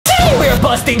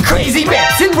busting crazy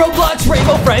myths in Roblox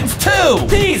Rainbow Friends 2.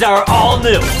 These are all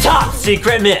new, top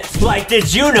secret myths. Like,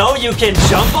 did you know you can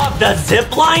jump off the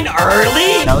zip line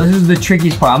early? Now this is the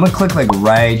trickiest part. I'm gonna click like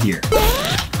right here.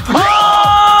 Oh!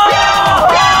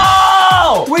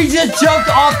 We just jumped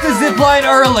off the zip line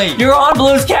early. You're on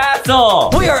Blue's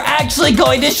castle. We are actually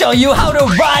going to show you how to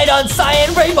ride on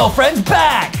CYAN Rainbow Friends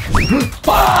back.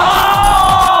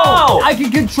 Oh! I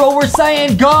can control where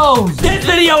CYAN goes. This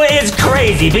video is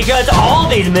crazy because all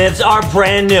these myths are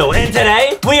brand new. And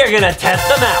today, we are gonna test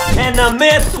them out. And the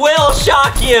myths will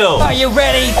shock you. Are you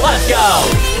ready? Let's go.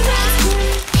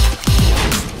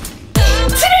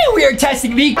 Today we are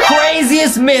testing the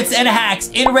craziest myths and hacks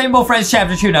in Rainbow Friends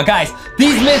Chapter 2. Now guys,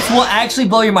 these myths will actually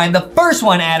blow your mind. The first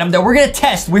one, Adam, that we're gonna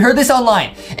test, we heard this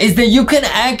online, is that you can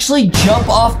actually jump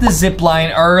off the zip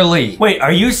line early. Wait,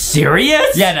 are you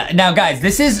serious? Yeah, now guys,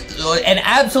 this is an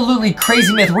absolutely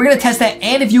crazy myth. We're gonna test that,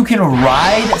 and if you can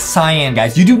ride CYAN,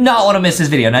 guys. You do not wanna miss this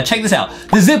video. Now check this out.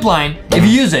 The zip line, if you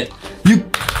use it,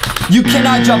 you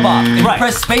cannot jump off. If you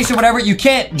press space or whatever, you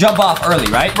can't jump off early,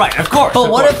 right? Right, of course.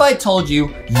 But what if I told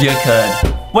you you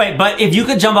could? Wait, but if you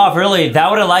could jump off early, that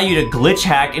would allow you to glitch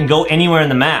hack and go anywhere in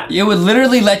the map. It would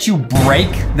literally let you break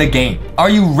the game. Are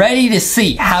you ready to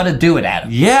see how to do it, Adam?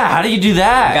 Yeah, how do you do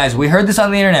that? Guys, we heard this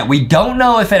on the internet. We don't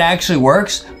know if it actually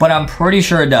works, but I'm pretty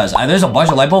sure it does. There's a bunch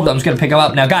of light bulbs. I'm just gonna pick them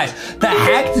up. Now, guys, the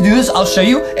hack to do this, I'll show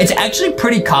you. It's actually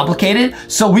pretty complicated,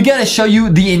 so we gotta show you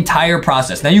the entire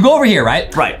process. Now, you go over here,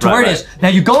 right? Right, to where it is. Now,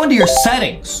 you go into your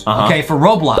settings, okay, for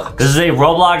Roblox. This is a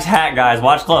Roblox hack, guys.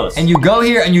 Watch close. And you go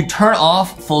here and you turn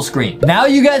off full screen. Now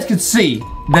you guys can see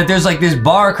that there's like this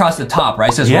bar across the top,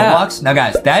 right? It says Roblox. Now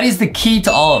guys, that is the key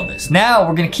to all of this. Now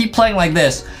we're gonna keep playing like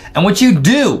this. And what you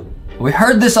do, we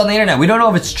heard this on the internet. We don't know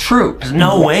if it's true. There's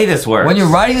no way this works. When you're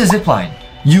riding the zip line,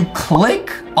 you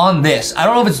click on this. I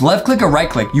don't know if it's left click or right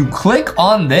click. You click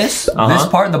on this, this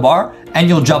part of the bar, and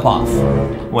you'll jump off.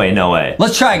 Wait, no way.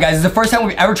 Let's try it, guys. It's the first time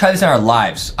we've ever tried this in our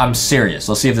lives. I'm serious.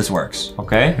 Let's see if this works.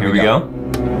 Okay, here we go.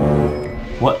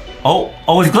 What? Oh,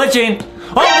 it's glitching.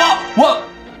 Oh, whoa!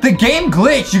 The game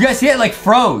glitched. You guys see it like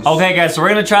froze. Okay, guys, so we're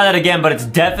gonna try that again, but it's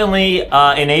definitely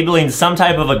enabling some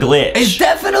type of a glitch. It's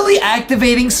definitely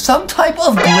activating some type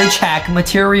of glitch hack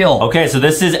material. Okay, so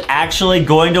this is actually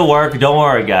going to work. Don't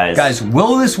worry, guys. Guys,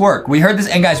 will this work? We heard this,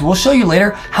 and guys, we'll show you later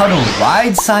how to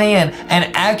ride CYAN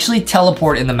and actually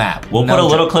teleport in the map. We'll put a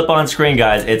little clip on screen,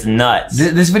 guys. It's nuts.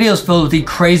 This video is filled with the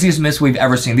craziest myths we've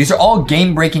ever seen. These are all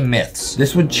game-breaking myths.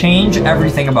 This would change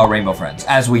everything about Rainbow Friends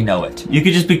as we know it. You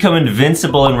could just become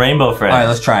invincible in Rainbow Friends. All right,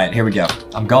 let's try it. Here we go.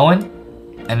 I'm going,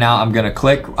 and now I'm gonna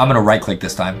click. I'm gonna right-click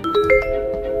this time.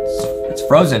 It's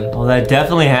frozen. Oh, that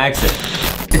definitely hacks it.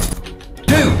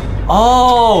 Dude!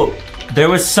 Oh, there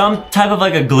was some type of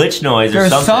like a glitch noise or something.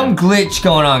 There's some glitch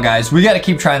going on, guys. We gotta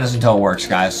keep trying this until it works,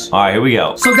 guys. All right, here we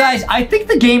go. So, guys, I think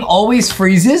the game always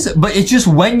freezes, but it's just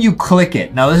when you click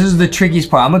it. Now, this is the trickiest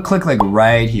part. I'm gonna click like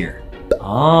right here.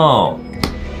 Oh.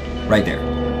 Right there.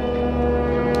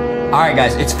 All right,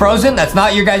 guys, it's frozen. That's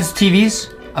not your guys' TVs.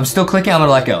 I'm still clicking. I'm gonna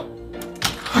let go.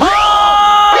 Oh!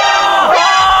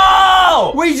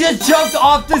 We just jumped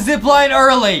off the zip line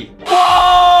early.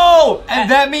 Whoa! And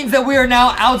that means that we are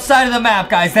now outside of the map,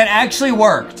 guys. That actually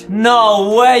worked.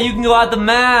 No way, you can go out the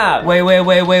map. Wait.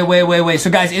 So,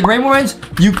 guys, in Rainbow Friends,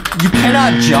 you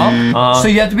cannot jump. So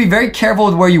you have to be very careful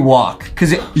with where you walk.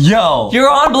 Cause you're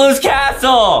on Blue's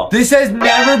castle. This has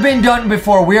never been done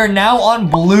before. We are now on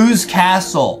Blue's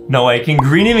castle. No way, can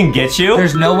Green even get you?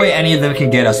 There's no way any of them can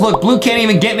get us. Look, Blue can't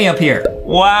even get me up here.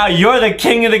 Wow, you're the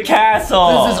king of the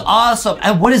castle. This is awesome.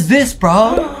 And what is this,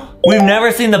 bro? We've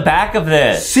never seen the back of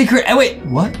this. Secret, wait,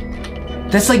 what?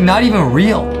 That's like not even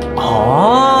real.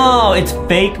 Oh, it's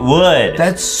fake wood.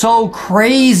 That's so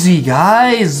crazy,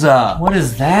 guys. What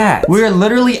is that? We're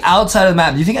literally outside of the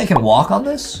map. Do you think I can walk on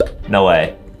this? No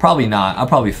way. Probably not. I'll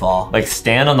probably fall. Like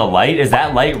stand on the light? Is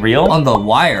that light real? On the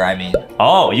wire, I mean.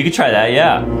 Oh, you could try that,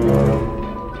 yeah.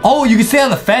 Oh, you can stay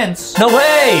on the fence. No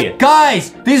way!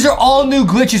 Guys, these are all new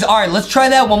glitches. All right, let's try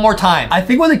that one more time. I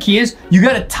think what the key is, you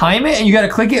gotta time it and you gotta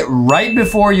click it right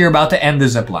before you're about to end the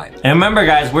zip line. And remember,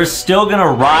 guys, we're still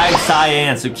gonna ride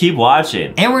CYAN, so keep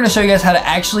watching. And we're gonna show you guys how to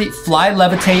actually fly,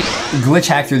 levitate, glitch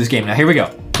hack through this game. Now, here we go.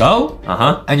 Go.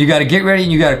 And you gotta get ready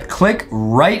and you gotta click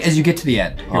right as you get to the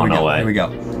end. Here we go. Way. Here we go.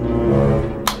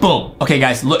 Boom. Okay,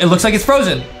 guys, it looks like it's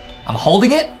frozen. I'm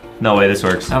holding it. No way this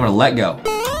works. I'm gonna let go.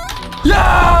 Yo!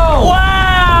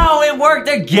 Wow, it worked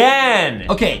again.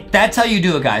 Okay, that's how you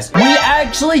do it, guys. We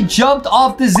actually jumped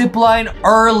off the zip line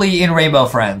early in Rainbow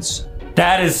Friends.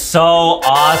 That is so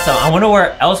awesome. I wonder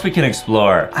where else we can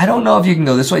explore. I don't know if you can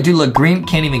go this way. Dude, look, Green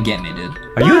can't even get me, dude.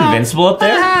 Are you invincible up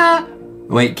there?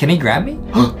 Wait, can he grab me?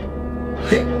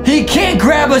 He can't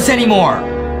grab us anymore.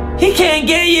 He can't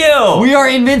get you. We are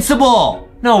invincible.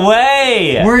 No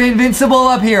way. We're invincible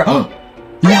up here.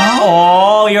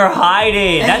 Oh, you're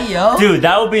hiding. Hey, yo. Dude,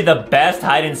 that would be the best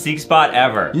hide and seek spot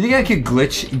ever. You think I could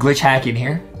glitch hack in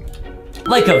here?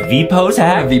 Like a V-pose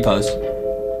hack? A V-pose.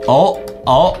 Oh.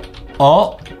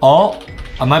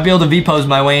 I might be able to V-pose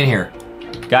my way in here.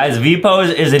 Guys, V-pose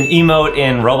is an emote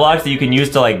in Roblox that you can use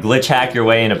to like glitch hack your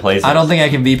way into places. I don't think I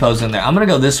can V-pose in there. I'm gonna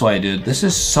go this way, dude. This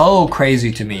is so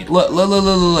crazy to me. Look.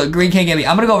 Green can't get me.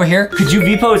 I'm gonna go over here. Could you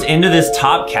V-pose into this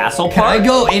top castle part? Can I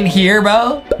go in here,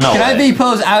 bro? No Can I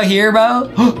V-pose out here, bro?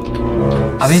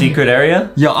 Secret area?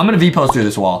 Yo, I'm gonna V-pose through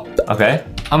this wall. Okay.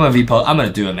 I'm gonna V-pose. I'm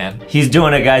gonna do it, man. He's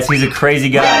doing it, guys. He's a crazy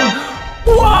guy.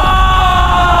 Whoa!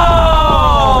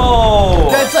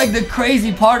 That's like the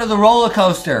crazy part of the roller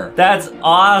coaster. That's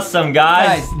awesome,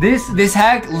 guys. Guys, this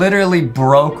hack literally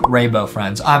broke Rainbow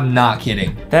Friends. I'm not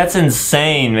kidding. That's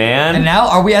insane, man. And now,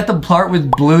 are we at the part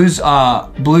with Blue's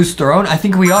throne? I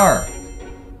think we are.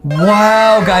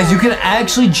 Wow, guys, you can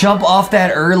actually jump off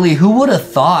that early. Who would have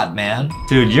thought, man?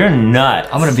 Dude, you're nuts.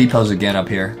 I'm gonna V-pose again up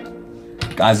here.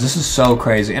 Guys, this is so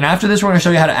crazy. And after this, we're gonna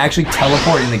show you how to actually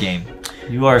teleport in the game.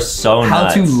 You are so How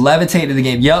nuts. to levitate in the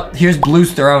game. Yup, here's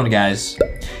Blue's throne, guys.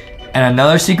 And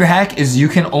another secret hack is you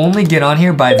can only get on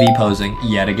here by V-posing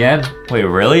yet again. Wait,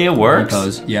 really? It works?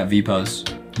 V-pose, yeah, V-pose.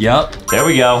 Yup. There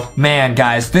we go. Man,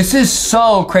 guys, this is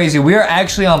so crazy. We are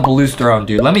actually on Blue's throne,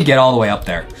 dude. Let me get all the way up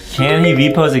there. Can he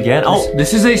V-pose again? Oh.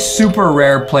 This is a super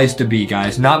rare place to be,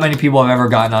 guys. Not many people have ever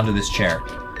gotten onto this chair.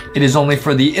 It is only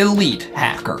for the elite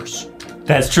hackers.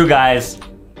 That's true, guys.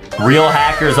 Real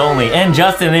hackers only. And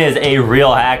Justin is a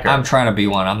real hacker. I'm trying to be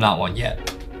one. I'm not one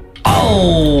yet.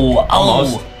 Oh,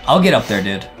 almost. I'll get up there,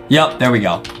 dude. Yup, there we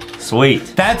go.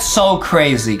 Sweet. That's so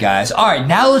crazy, guys. All right,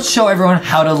 now let's show everyone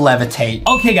how to levitate.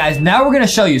 Okay, guys, now we're gonna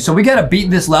show you. So we gotta beat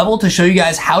this level to show you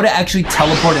guys how to actually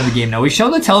teleport in the game. Now, we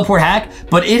showed the teleport hack,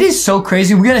 but it is so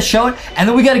crazy. We gotta show it, and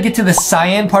then we gotta get to the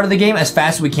CYAN part of the game as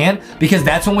fast as we can, because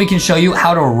that's when we can show you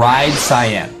how to ride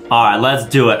CYAN. All right, let's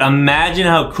do it. Imagine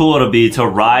how cool it'll be to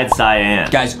ride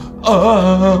CYAN. Guys,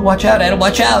 watch out, Adam,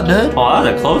 watch out, dude. Oh,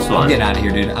 that was a close one. I'm getting out of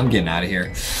here, dude. I'm getting out of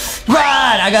here.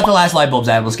 Right, I got the last light bulbs,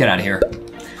 Adam. Let's get out of here.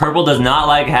 Purple does not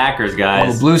like hackers,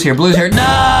 guys. Oh, Blue's here, Blue's here.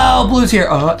 No, Blue's here.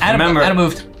 Adam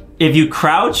moved. If you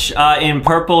crouch in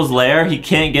Purple's lair, he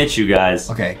can't get you,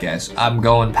 guys. Okay, guys, I'm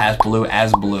going past Blue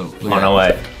as Blue. Oh, no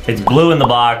way. It's Blue in the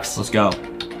box. Let's go.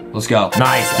 Let's go.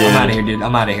 Nice, dude. I'm out of here, dude.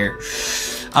 I'm out of here.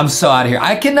 I'm so out of here.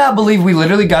 I cannot believe we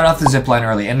literally got off the zipline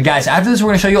early. And guys, after this,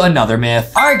 we're gonna show you another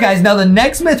myth. All right, guys, now the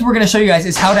next myth we're gonna show you guys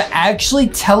is how to actually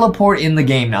teleport in the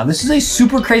game. Now, this is a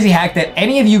super crazy hack that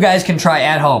any of you guys can try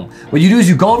at home. What you do is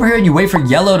you go over here and you wait for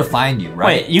yellow to find you,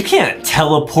 right? Wait, you can't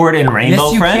teleport in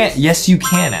Rainbow Friends? Yes, you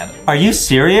can, Adam. Are you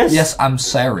serious? Yes, I'm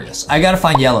serious. I gotta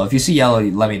find yellow. If you see yellow,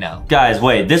 let me know. Guys,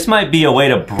 wait, this might be a way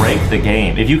to break the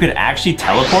game. If you could actually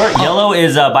teleport, yellow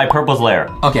is by Purple's lair.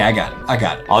 Okay, I got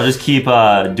it. I'll just keep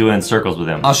doing circles with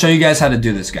him. I'll show you guys how to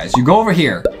do this, guys. You go over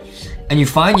here and you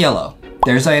find yellow.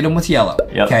 There's the item with yellow.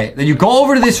 Yep. Okay, then you go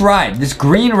over to this ride, this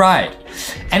green ride.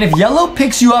 And if yellow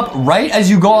picks you up right as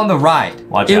you go on the ride,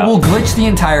 it will glitch the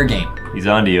entire game. He's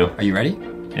onto you. Are you ready?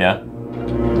 Yeah.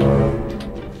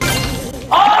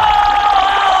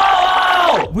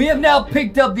 We have now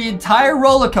picked up the entire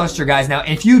roller coaster, guys. Now,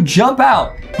 if you jump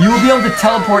out, you will be able to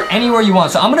teleport anywhere you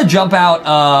want. So I'm gonna jump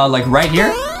out, like right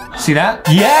here. See that?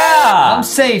 Yeah! I'm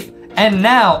safe. And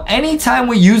now, anytime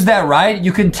we use that ride,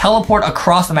 you can teleport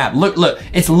across the map. Look,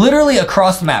 it's literally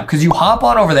across the map because you hop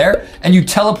on over there and you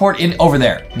teleport in over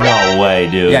there. No way,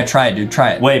 dude. Yeah, try it, dude.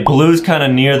 Try it. Wait, Blue's kind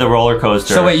of near the roller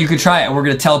coaster. So wait, you could try it. We're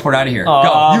gonna teleport out of here.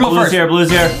 Go. You go Blue's first. Blue's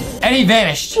here. And he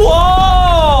vanished.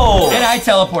 Whoa! And I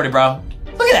teleported, bro.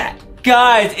 Look at that.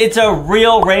 Guys, it's a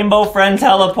real Rainbow Friend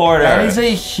teleporter. That is a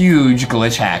huge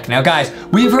glitch hack. Now, guys,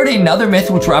 we've heard another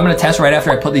myth, which I'm gonna test right after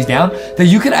I put these down, that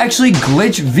you can actually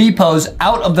glitch V-pose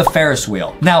out of the Ferris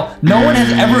wheel. Now, no one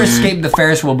has ever escaped the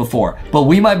Ferris wheel before, but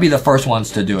we might be the first ones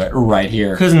to do it right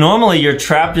here. Because normally you're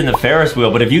trapped in the Ferris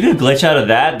wheel, but if you could glitch out of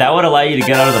that, that would allow you to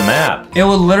get out of the map. It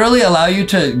would literally allow you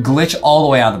to glitch all the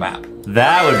way out of the map.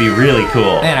 That would be really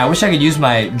cool. Man, I wish I could use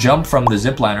my jump from the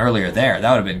zipline earlier there.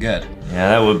 That would have been good. Yeah,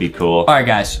 that would be cool. All right,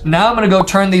 guys. Now I'm gonna go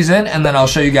turn these in, and then I'll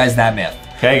show you guys that myth.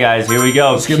 Okay, guys, here we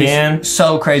go. It's gonna be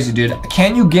so crazy, dude.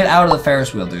 Can you get out of the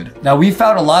Ferris wheel, dude? Now, we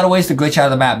found a lot of ways to glitch out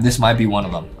of the map. This might be one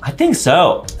of them. I think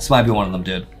so. This might be one of them,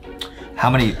 dude. How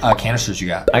many canisters you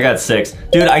got? I got 6.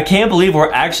 Dude, I can't believe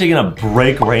we're actually gonna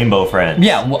break Rainbow Friends.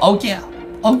 Yeah, well, oh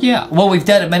yeah. Well, we've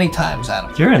done it many times,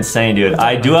 Adam. You're insane, dude.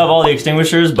 I do have all the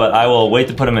extinguishers, but I will wait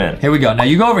to put them in. Here we go. Now,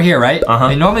 you go over here, right? Uh-huh.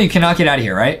 And normally you cannot get out of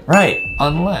here, right? Right.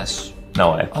 Unless...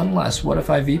 No way. Unless, what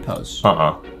if I V-pose?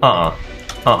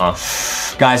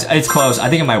 Guys, it's close.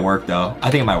 I think it might work though.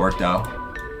 Here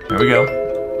we go.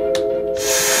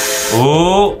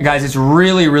 Ooh. Guys, it's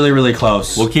really, really, really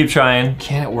close. We'll keep trying.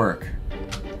 Can it work?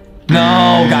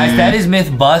 No, guys, that is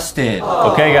myth busted.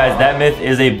 Okay, guys, that myth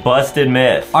is a busted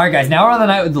myth. All right, guys, now we're on the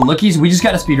night with the lookies. We just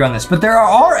got to speedrun this. But there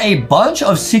are a bunch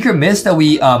of secret myths that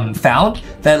we found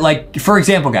that, like, for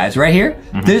example, guys, right here,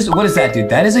 what is that, dude?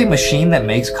 That is a machine that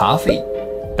makes coffee.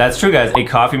 That's true, guys, a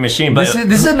coffee machine. But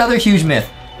this is another huge myth.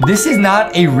 This is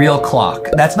not a real clock.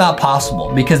 That's not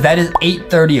possible because that is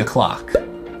 8:30 o'clock.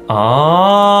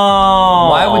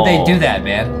 Oh. Why would they do that,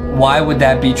 man? Why would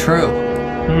that be true?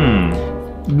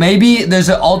 Maybe there's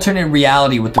an alternate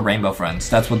reality with the Rainbow Friends.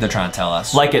 That's what they're trying to tell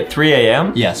us. Like at 3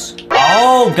 a.m.? Yes.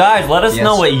 Oh, guys, let us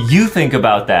know what you think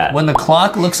about that. When the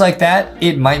clock looks like that,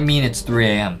 it might mean it's 3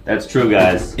 a.m. That's true,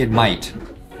 guys. It might.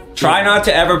 Try not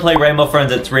to ever play Rainbow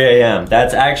Friends at 3 a.m.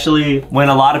 That's actually when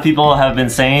a lot of people have been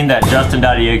saying that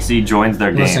Justin.exe joins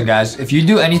their game. Listen, guys, if you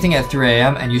do anything at 3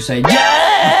 a.m. and you say,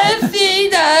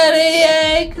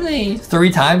 Justin.exe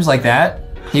 3 times like that,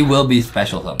 he will be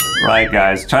special something. Right,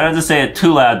 guys. Try not to say it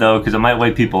too loud, though, because it might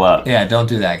wake people up. Yeah, don't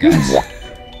do that, guys.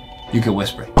 You can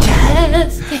whisper. You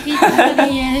have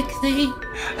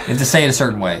to say it a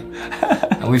certain way.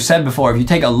 And we've said before, if you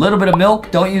take a little bit of milk,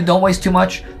 don't waste too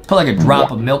much. Put like a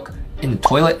drop of milk in the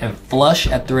toilet and flush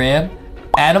at 3 a.m.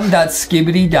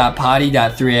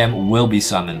 Adam.skibbity.potty.3am will be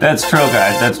summoned. That's true,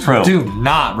 guys. That's true. Do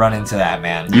not run into that,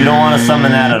 man. You don't want to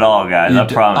summon that at all, guys. I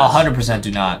promise. 100%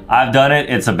 do not. I've done it.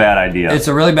 It's a bad idea. It's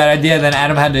a really bad idea. Then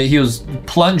Adam he was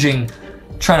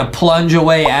trying to plunge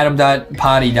away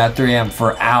Adam.potty.3am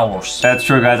for hours. That's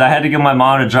true, guys. I had to get my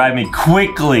mom to drive me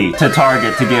quickly to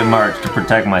Target to get merch to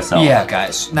protect myself. Yeah,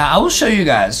 guys. Now, I will show you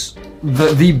guys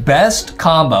the best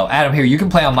combo. Adam, here, you can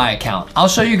play on my account. I'll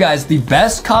show you guys the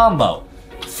best combo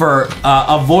for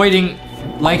avoiding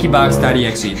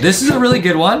LankyBox.exe. This is a really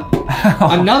good one.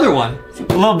 Another one.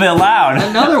 A little bit loud.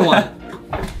 Another one.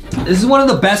 This is one of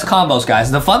the best combos, guys.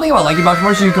 The fun thing about LankyBox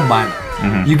World is you combine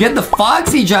them. You get the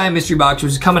Foxy Giant Mystery Box,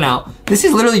 which is coming out. This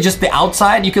is literally just the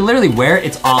outside. You can literally wear it.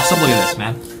 It's awesome. Look at this,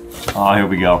 man. Oh, here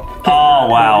we go. Oh,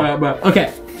 wow.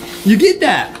 Okay, you get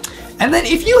that. And then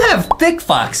if you have Thick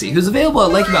Foxy, who's available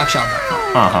at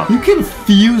LankyBoxShop.com, you can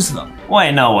fuse them.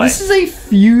 Wait, no way. This is a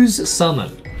fuse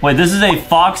summon. Wait, this is a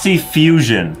Foxy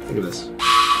Fusion. Look at this.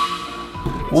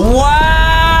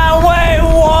 Wow, wait,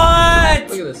 what?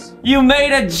 Look at this. You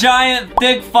made a giant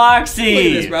Thick Foxy. Look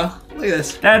at this, bro. Look at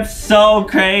this. That's so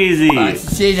crazy.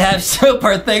 She'd have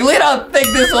super thick. Look at how thick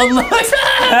this one looks.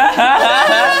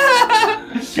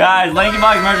 Guys,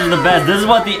 LankyBox merch is the best. This is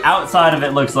what the outside of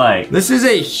it looks like. This is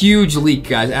a huge leak,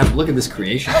 guys. Look at this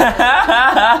creation.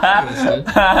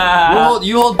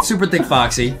 You hold super thick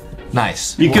Foxy.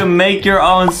 Nice. You can make your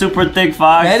own super thick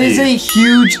Foxy. That is a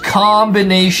huge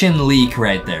combination leak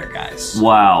right there, guys.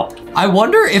 Wow. I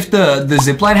wonder if the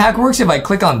zipline hack works if I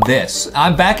click on this.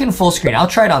 I'm back in full screen. I'll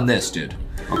try it on this, dude.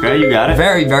 Okay, you got it.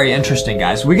 Very, very interesting,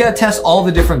 guys. We gotta test all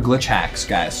the different glitch hacks,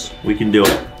 guys. We can do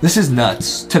it. This is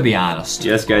nuts, to be honest.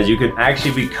 Yes, guys, you can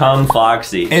actually become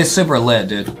Foxy. It's super lit,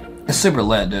 dude. It's super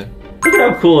lit, dude. Look at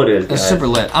how cool it is, guys. It's super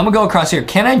lit. I'm gonna go across here.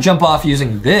 Can I jump off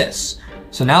using this?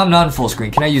 So now I'm not in full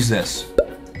screen. Can I use this?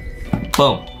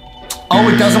 Boom. Oh,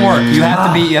 it doesn't work. You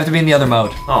have to be in the other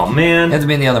mode. Oh man. You have to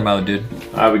be in the other mode, dude.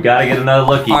 All right, we gotta get another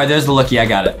lookie. All right, there's the lookie. I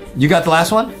got it. You got the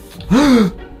last one?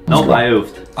 Nope, I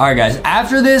oofed. All right, guys.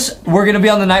 After this, we're gonna be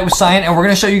on the night with CYAN, and we're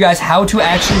gonna show you guys how to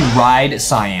actually ride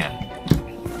CYAN.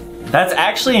 That's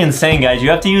actually insane, guys. You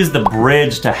have to use the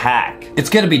bridge to hack. It's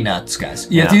gonna be nuts, guys.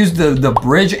 You have to use the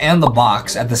bridge and the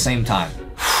box at the same time.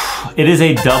 It is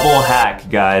a double hack,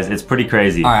 guys. It's pretty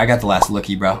crazy. All right, I got the last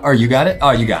lookie, bro. Oh, you got it?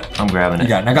 Oh, you got it. I'm grabbing it. You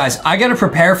got it. Now, guys, I gotta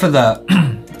prepare for the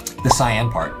the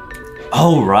CYAN part.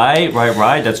 Oh, right.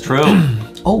 That's true.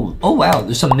 Oh, wow.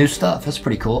 There's some new stuff. That's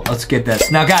pretty cool. Let's get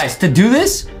this. Now, guys, to do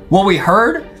this, what we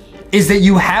heard is that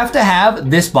you have to have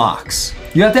this box.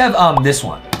 You have to have this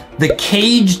one. The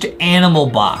caged animal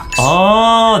box.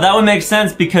 Oh, that would make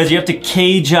sense because you have to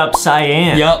cage up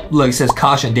CYAN. Yep, look, it says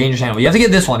caution, dangerous animal. You have to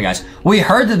get this one, guys. We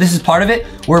heard that this is part of it.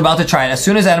 We're about to try it. As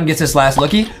soon as Adam gets this last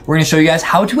lookie, we're gonna show you guys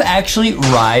how to actually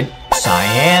ride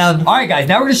CYAN. All right, guys,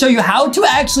 now we're gonna show you how to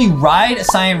actually ride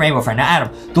CYAN Rainbow Friend. Now, Adam,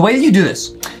 the way that you do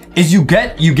this is you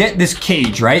get this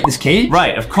cage, right? This cage?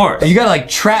 Right, of course. And you gotta like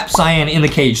trap CYAN in the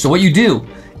cage. So what you do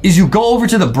is you go over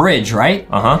to the bridge, right?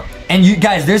 Uh-huh. And you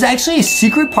guys, there's actually a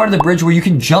secret part of the bridge where you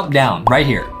can jump down right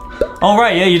here. Oh,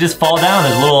 right, yeah, you just fall down.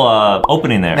 There's a little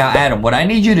opening there. Now, Adam, what I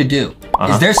need you to do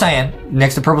is there's cyan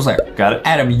next to purple's lair. Got it.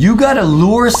 Adam, you gotta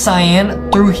lure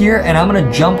cyan through here, and I'm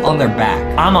gonna jump on their back.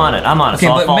 I'm on it. Okay,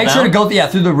 so but make sure to go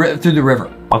through the river.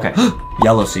 Okay.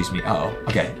 Yellow sees me. Uh-oh.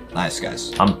 Okay, nice,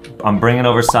 guys. I'm bringing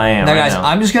over cyan Now, guys,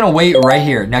 I'm just gonna wait right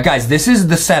here. Now, guys, this is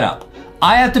the setup.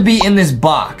 I have to be in this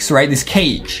box, right? This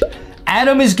cage.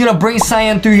 Adam is gonna bring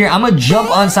cyan through here. I'm gonna jump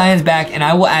on cyan's back, and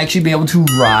I will actually be able to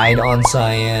ride on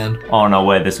cyan. Oh, no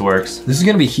way, this works. This is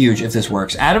gonna be huge if this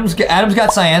works. Adam's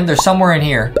got cyan. They're somewhere in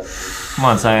here. Come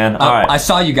on, cyan. All right. I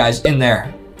saw you guys in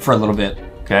there for a little bit.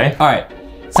 Okay. All right.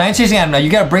 Cyan's chasing Adam. Now you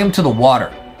gotta bring him to the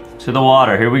water. To the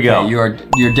water. Here we go. Okay,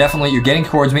 you're getting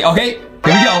towards me. Okay. Here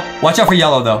we go. Watch out for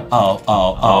yellow though.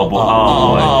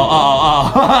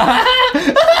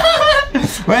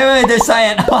 Wait, there's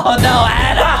cyan. Oh no,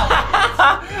 Adam!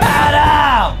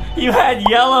 Adam! You had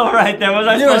yellow right there. What was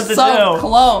I supposed to do? You're so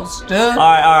close, dude. All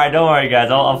right, don't worry, guys.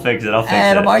 I'll fix it.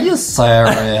 Adam, are you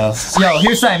serious? Yo,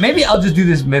 here's cyan. Maybe I'll just do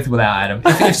this myth without Adam.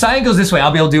 If cyan goes this way,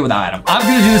 I'll be able to do it without Adam. I'm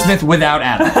gonna do this myth without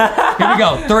Adam. Here we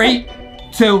go. 3,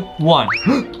 2, 1.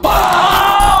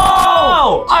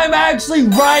 Oh! I'm actually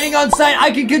riding on cyan.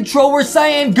 I can control where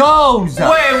cyan goes.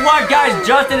 Wait, what, guys?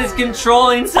 Justin is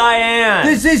controlling cyan.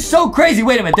 This is so crazy.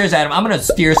 Wait a minute. There's Adam. I'm gonna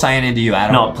steer cyan into you,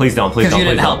 Adam. No, please don't. Because you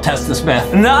didn't help test this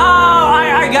myth. No,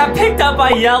 I got picked up by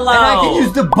yellow. And I can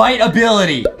use the bite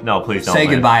ability. No, please don't. Say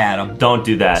goodbye, Adam. Don't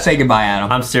do that. Say goodbye,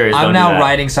 Adam. I'm serious. I'm don't now do that.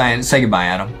 riding cyan. Say goodbye,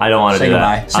 Adam. I don't want to do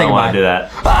that. Say goodbye. I don't want to do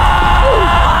that.